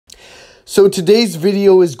So today's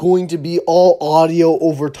video is going to be all audio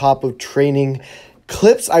over top of training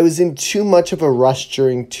clips. I was in too much of a rush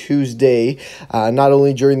during Tuesday, not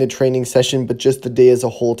only during the training session, but just the day as a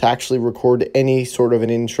whole to actually record any sort of an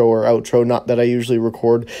intro or outro. Not that I usually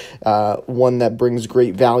record one that brings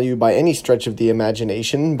great value by any stretch of the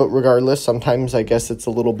imagination, but regardless, sometimes I guess it's a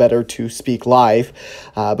little better to speak live.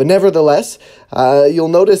 But nevertheless, you'll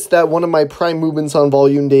notice that one of my prime movements on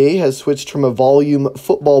volume day has switched from a volume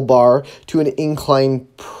football bar to an incline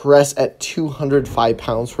press at 205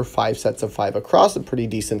 pounds for 5 sets of 5 across. A pretty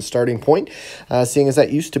decent starting point, seeing as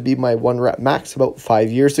that used to be my 1 rep max about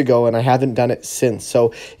 5 years ago, and I haven't done it since.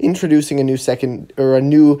 So introducing a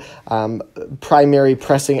new primary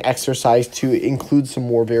pressing exercise to include some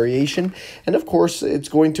more variation. And of course, it's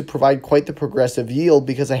going to provide quite the progressive yield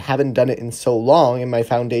because I haven't done it in so long and my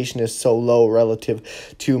foundation is so low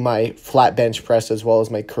relative to my flat bench press as well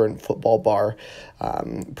as my current football bar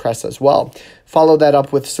press as well. Follow that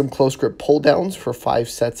up with some close grip pull downs for 5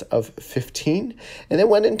 sets of 15, and then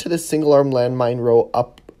went into the single arm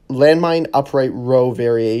landmine upright row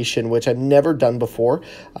variation, which I've never done before.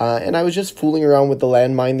 And I was just fooling around with the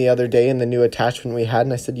landmine the other day and the new attachment we had,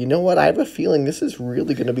 and I said, you know what, I have a feeling this is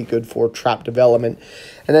really going to be good for trap development.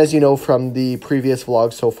 And as you know from the previous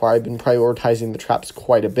vlogs so far, I've been prioritizing the traps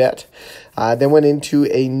quite a bit. Then went into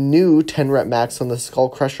a new 10 rep max on the skull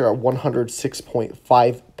crusher at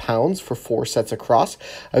 106.5 pounds for 4 sets across.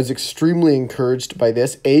 I was extremely encouraged by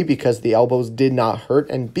this, A, because the elbows did not hurt,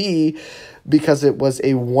 and B, because it was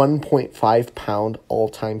a 1.5 pound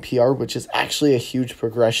all-time PR, which is actually a huge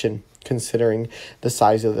progression considering the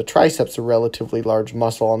size of the triceps, a relatively large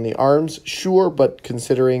muscle on the arms, sure, but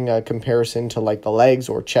considering a comparison to like the legs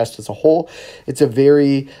or chest as a whole, it's a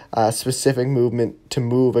very specific movement to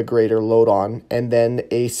move a greater load on. And then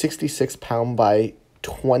a 66 pound by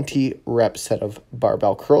 20 rep set of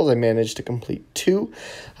barbell curls. I managed to complete 2.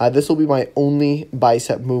 This will be my only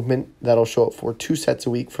bicep movement that'll show up for 2 sets a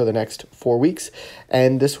week for the next 4 weeks.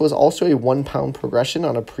 And this was also a 1 pound progression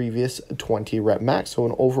on a previous 20 rep max. So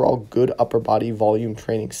an overall good upper body volume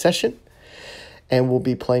training session. And we'll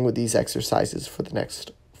be playing with these exercises for the next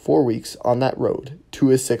 4 weeks on that road to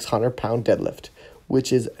a 600 pound deadlift,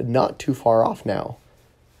 which is not too far off now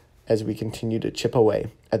as we continue to chip away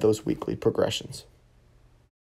at those weekly progressions.